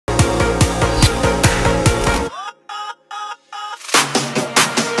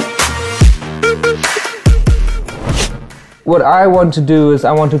what I want to do is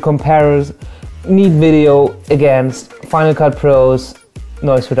I want to compare Neat Video against Final Cut Pro's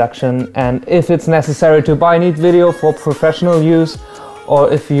noise reduction, and if it's necessary to buy Neat Video for professional use,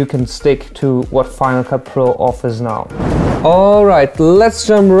 or if you can stick to what Final Cut Pro offers now. Alright, let's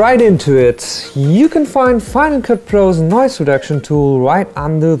jump right into it. You can find Final Cut Pro's noise reduction tool right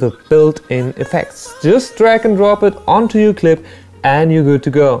under the built-in effects. Just drag and drop it onto your clip and you're good to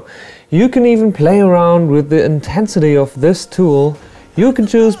go. You can even play around with the intensity of this tool. You can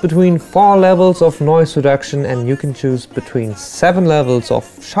choose between 4 levels of noise reduction and you can choose between 7 levels of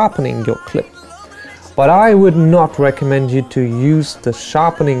sharpening your clip. But I would not recommend you to use the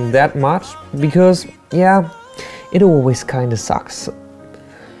sharpening that much because, yeah, it always kinda sucks.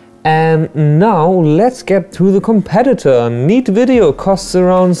 And now let's get to the competitor. Neat Video costs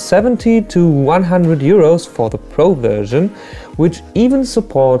around 70 to 100 euros for the Pro version, which even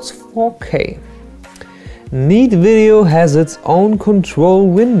supports 4K. Neat Video has its own control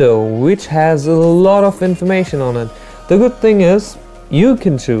window, which has a lot of information on it. The good thing is, you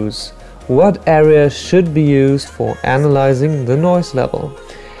can choose what area should be used for analyzing the noise level.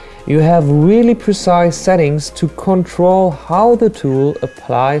 You have really precise settings to control how the tool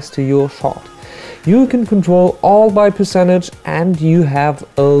applies to your shot. You can control all by percentage and you have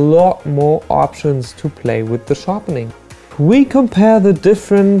a lot more options to play with the sharpening. We compare the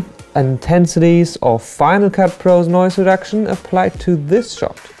different intensities of Final Cut Pro's noise reduction applied to this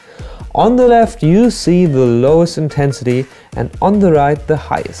shot. On the left you see the lowest intensity and on the right the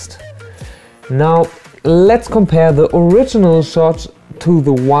highest. Now let's compare the original shot to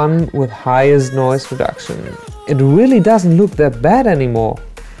the one with highest noise reduction. It really doesn't look that bad anymore.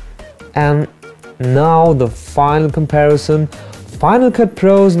 And now the final comparison, Final Cut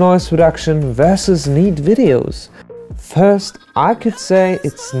Pro's noise reduction versus Neat Video's. First, I could say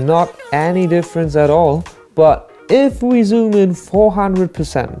it's not any difference at all, but if we zoom in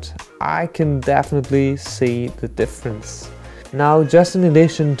 400%, I can definitely see the difference. Now, just in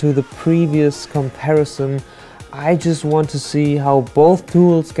addition to the previous comparison, I just want to see how both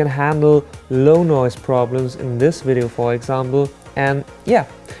tools can handle low noise problems in this video, for example. And yeah,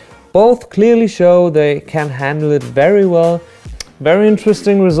 both clearly show they can handle it very well. Very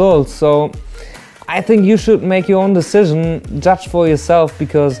interesting results. So I think you should make your own decision, judge for yourself,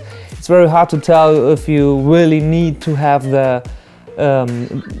 because it's very hard to tell if you really need to have the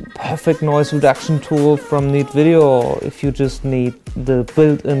perfect noise reduction tool from Neat Video or if you just need the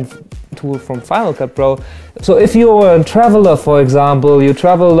built-in tool from Final Cut Pro. So if you're a traveler, for example, you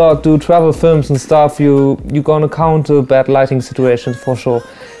travel a lot, do travel films and stuff, you're gonna counter bad lighting situations for sure.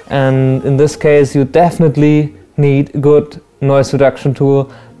 And in this case, you definitely need a good noise reduction tool.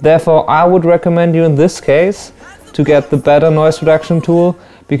 Therefore, I would recommend you in this case to get the better noise reduction tool,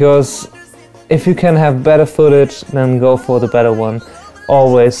 because if you can have better footage, then go for the better one,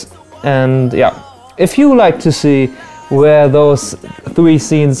 always. And yeah, if you like to see where those 3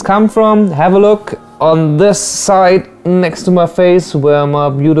 scenes come from, have a look on this side next to my face where my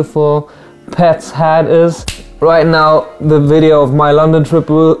beautiful pet's head is. Right now the video of my London trip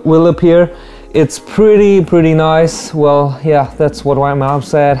will appear. It's pretty nice. Well, yeah, that's what my mom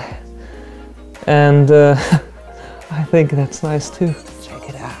said. And I think that's nice too. Check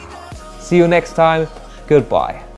it out. See you next time. Goodbye.